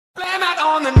Blame it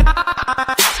on the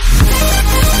night.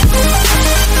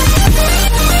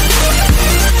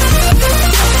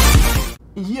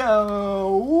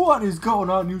 Yo, what is going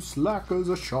on, you slackers?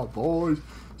 A shop boys.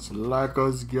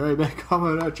 Slackerz Gaming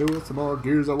coming at you with some more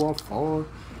Gears of War 4.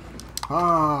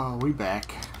 Ah, we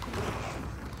back.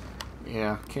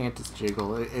 Yeah, can't just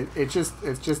jiggle. It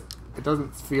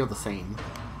doesn't feel the same.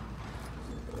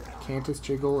 Cantus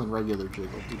jiggle and regular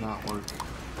jiggle do not work.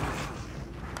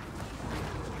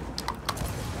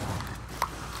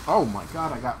 Oh my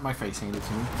god, I got my face handed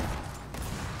to me.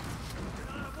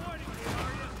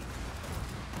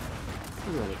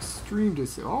 Look at that extreme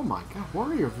distance. Oh my god,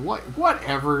 Warrior of Light.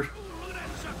 Whatever.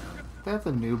 That's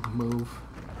a noob move.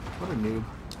 What a noob.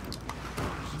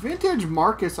 Vintage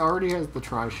Marcus already has the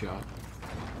tri-shot.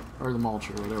 Or the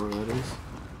mulcher, whatever that is.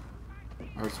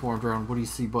 Alright, Swarm Drone, what do you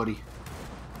see, buddy?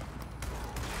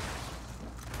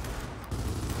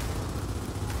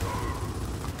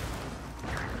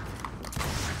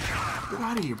 Get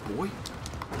out of here, boy.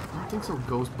 I don't think so,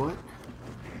 ghost butt.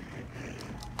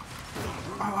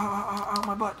 Ow, ow, ow, ow, ow,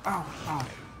 my butt. Ow, ow.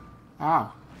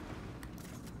 Ow.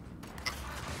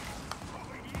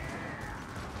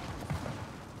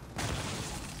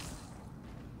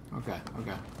 Okay,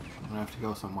 okay. I'm gonna have to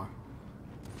go somewhere.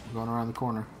 I'm going around the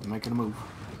corner. I'm making a move.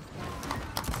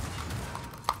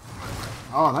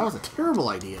 Oh, that was a terrible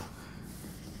idea.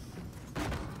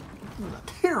 That was a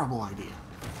terrible idea.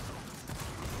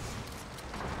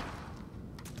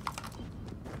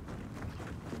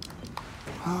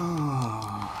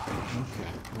 Oh,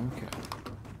 okay, okay.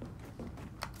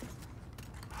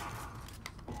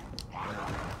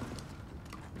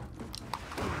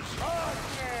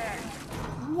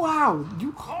 Wow,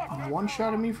 you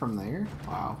one-shotted me from there?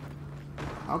 Wow.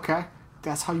 Okay,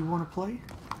 that's how you want to play?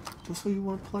 That's how you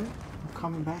want to play? I'm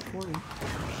coming back for you.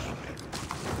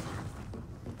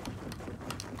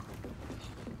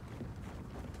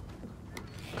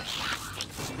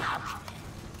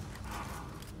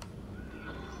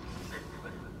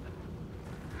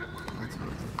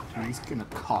 He's gonna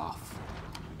cough.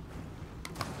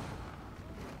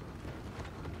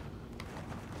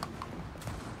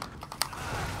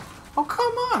 Oh,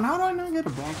 come on! How do I not get a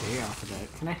back A off of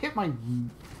that? Can I hit my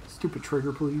stupid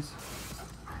trigger, please?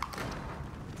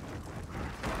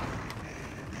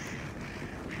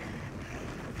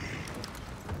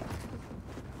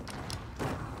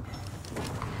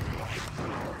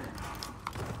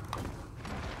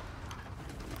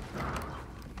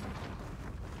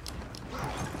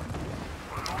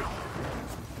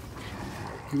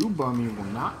 Goo Bummy will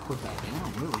not put that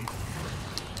down, really.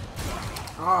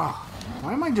 Oh,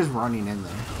 why am I just running in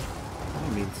there? I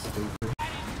mean, stupid.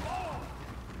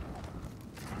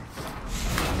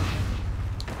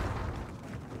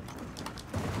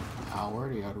 Oh, we're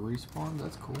already out of respawn?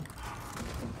 That's cool.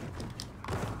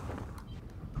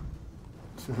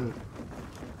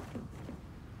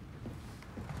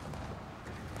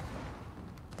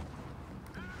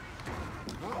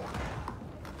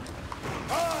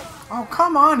 Oh,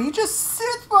 come on, he just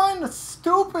sits behind the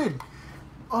stupid...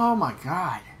 Oh my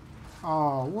god.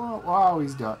 Oh, wow,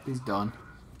 he's done. He's done.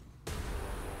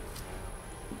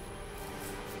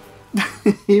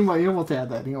 he almost had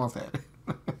that. He almost had it.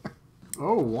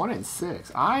 Oh, 1 and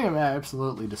 6. I am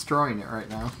absolutely destroying it right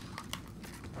now.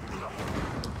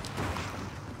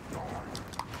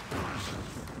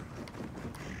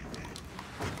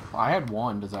 I had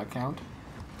 1. Does that count?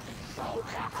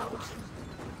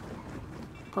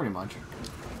 Pretty much.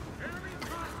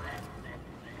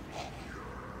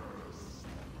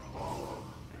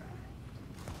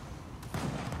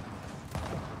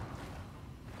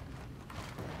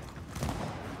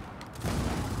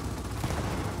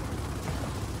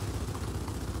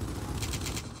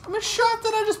 How much shot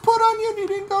did I just put on you and you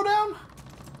didn't go down?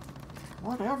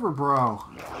 Whatever, bro.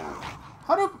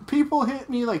 How do people hit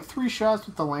me like 3 shots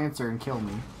with the Lancer and kill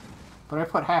me? But I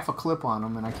put half a clip on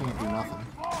them and I can't do nothing.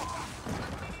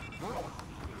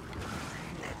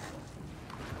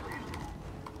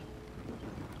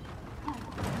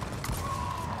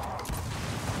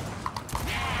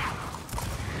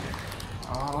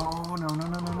 Oh, no, no,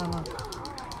 no, no, no, no.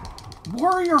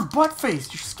 Warrior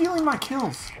buttface, you're stealing my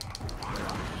kills.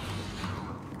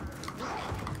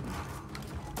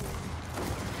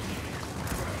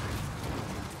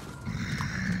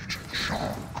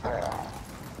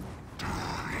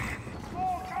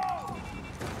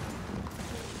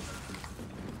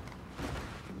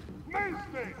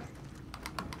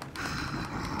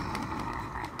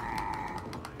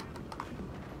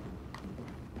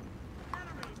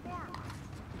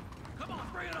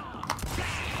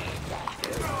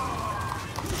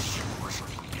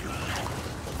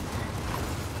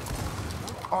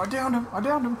 Oh, I downed him. I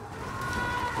downed him.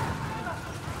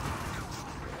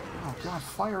 Oh, God,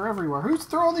 fire everywhere. Who's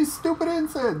throwing these stupid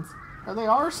incense? Are they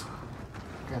ours?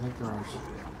 Okay, I think they're ours.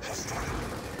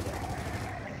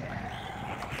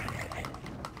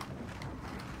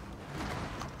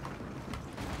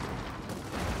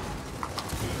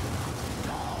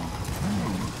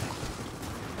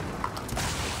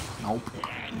 Nope.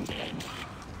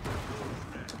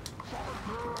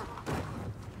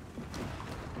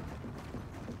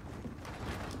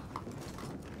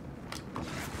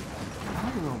 Hi,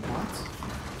 little butts.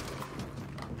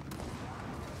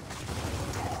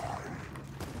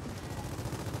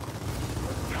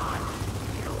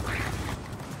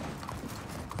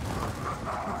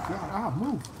 Oh God! Ah,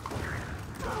 move.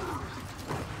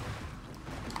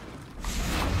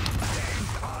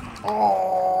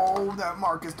 Oh, that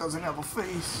Marcus doesn't have a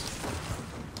face.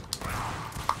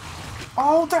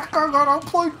 Oh, that guy got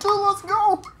outplayed too. Let's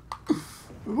go.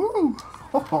 Woo.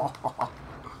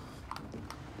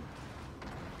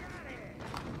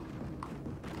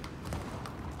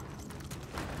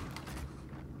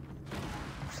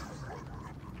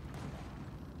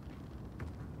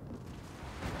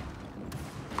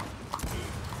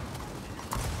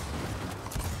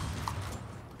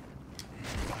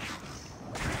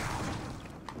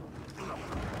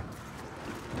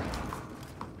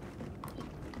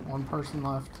 One person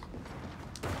left.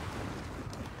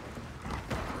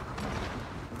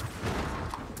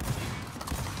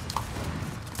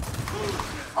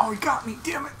 Oh, he got me,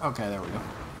 damn it! Okay, there we go.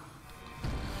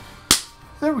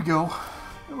 There we go.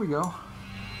 There we go.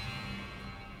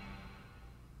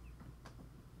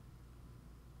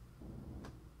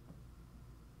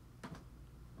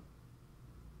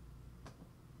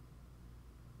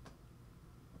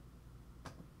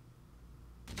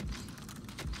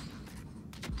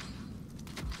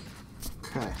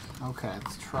 Okay,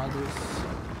 let's try this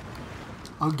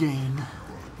again.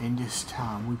 And this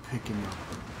time we picking up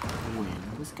the win.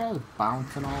 This guy's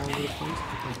bouncing all over the place.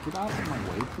 Like, get out of my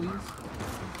way, please.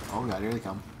 Oh God, here they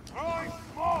come.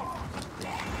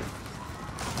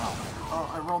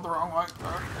 Oh, I rolled the wrong way.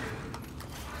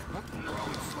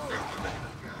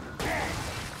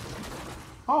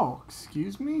 Oh,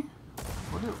 excuse me?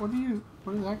 What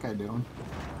is that guy doing?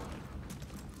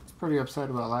 He's pretty upset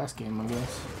about last game, I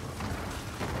guess.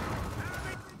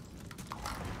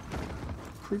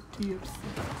 Pretty upset.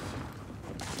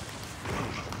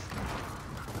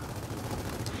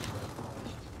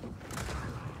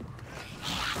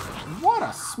 What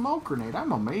a smoke grenade!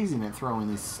 I'm amazing at throwing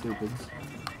these stupids.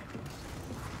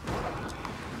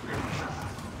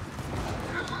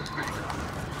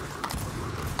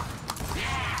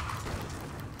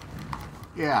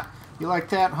 Yeah, you like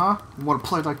that, huh? You want to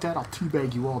play like that? I'll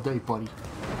teabag you all day, buddy.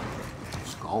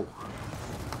 Let's go.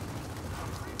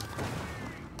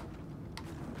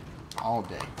 All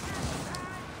day.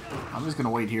 I'm just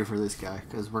gonna wait here for this guy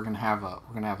because we're gonna have a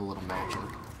little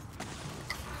matchup.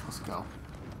 Let's go.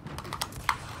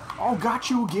 Oh, got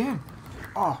you again.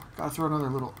 Oh, gotta throw another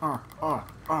little. I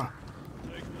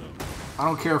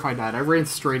don't care if I died. I ran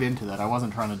straight into that. I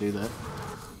wasn't trying to do that.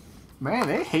 Man,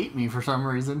 they hate me for some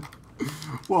reason.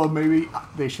 Well, maybe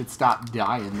they should stop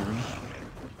dying then.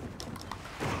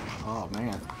 Oh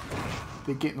man,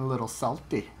 they're getting a little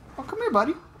salty. Oh, come here,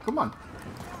 buddy. Come on.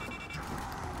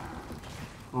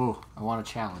 Ooh, I want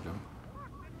to challenge him.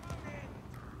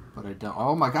 But I don't.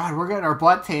 Oh my God, we're getting our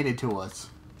butts handed to us.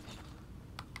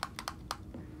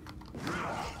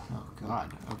 Oh God.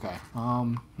 Okay.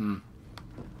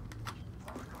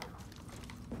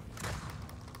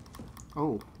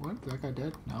 Oh, what? Is that guy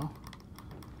dead? No.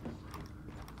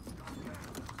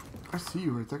 I see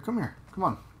you right there. Come here. Come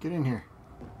on. Get in here.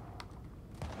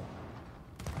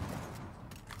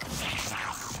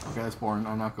 Okay, that's boring.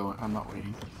 I'm not going. I'm not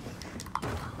waiting.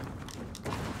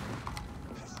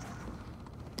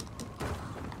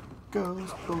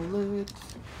 Ghost bullet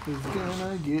is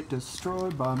gonna get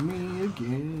destroyed by me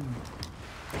again.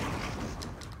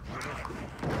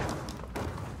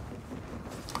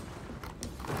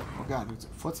 Oh God, it's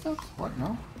footsteps? What?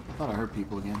 No? I thought I heard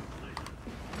people again.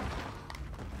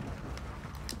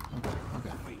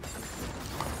 Okay.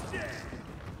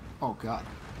 Oh God.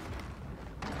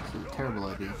 This is a terrible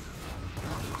idea.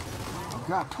 Oh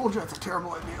God, I told you that's a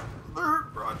terrible idea.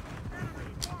 Run.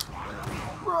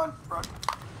 Run, run.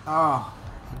 Oh,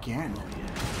 again.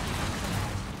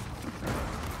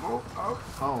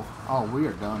 Oh, we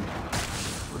are done.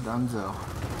 We're donezo.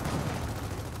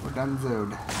 We're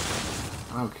donezoed.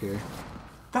 I don't care.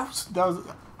 That was, I don't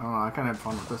know, I kind of had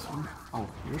fun with this one. Oh,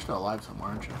 you're still alive somewhere,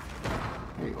 aren't you?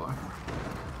 There you are.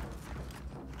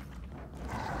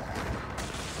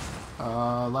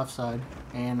 Left side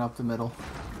and up the middle.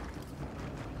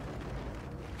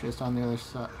 Just on the other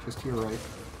side, just to your right.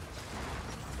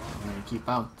 And keep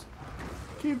out.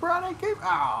 Keep running, keep.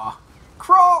 Ah!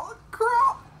 Crawl!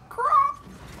 Crawl! Crawl!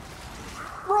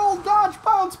 Roll, dodge,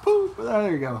 bounce, poop!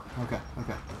 There you go. Okay,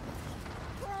 okay.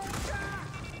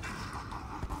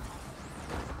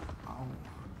 Oh.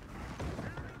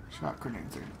 Shot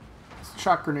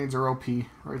grenades are OP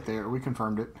right there. We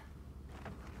confirmed it.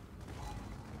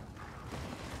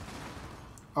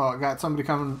 Oh, I got somebody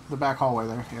coming the back hallway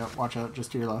there. Yep, watch out,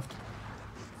 just to your left.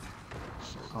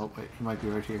 Oh, wait, he might be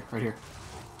right here. Right here.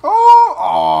 Oh!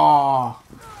 Oh!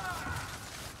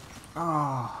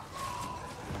 Oh.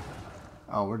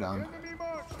 Oh, we're done.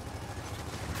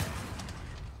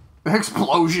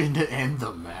 Explosion to end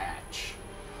the match.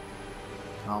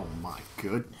 Oh my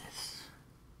goodness.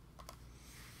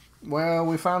 Well,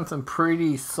 we found some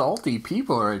pretty salty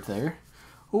people right there.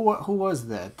 Who was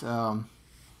that?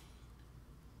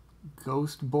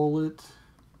 Ghost Bullet.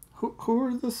 Who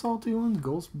are the salty ones?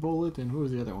 Ghost Bullet, and who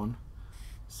was the other one?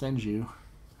 Senju.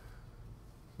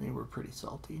 They were pretty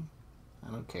salty.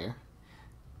 I don't care.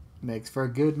 Makes for a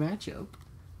good matchup.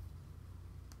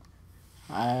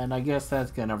 And I guess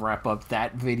that's gonna wrap up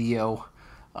that video.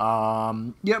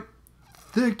 Yep.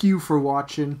 Thank you for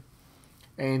watching.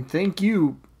 And thank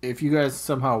you, if you guys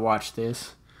somehow watch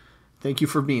this, thank you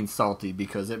for being salty,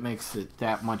 because it makes it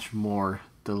that much more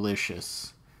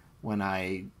delicious when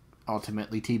I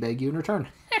ultimately teabag you in return.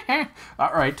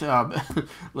 Alright,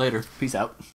 later. Peace out.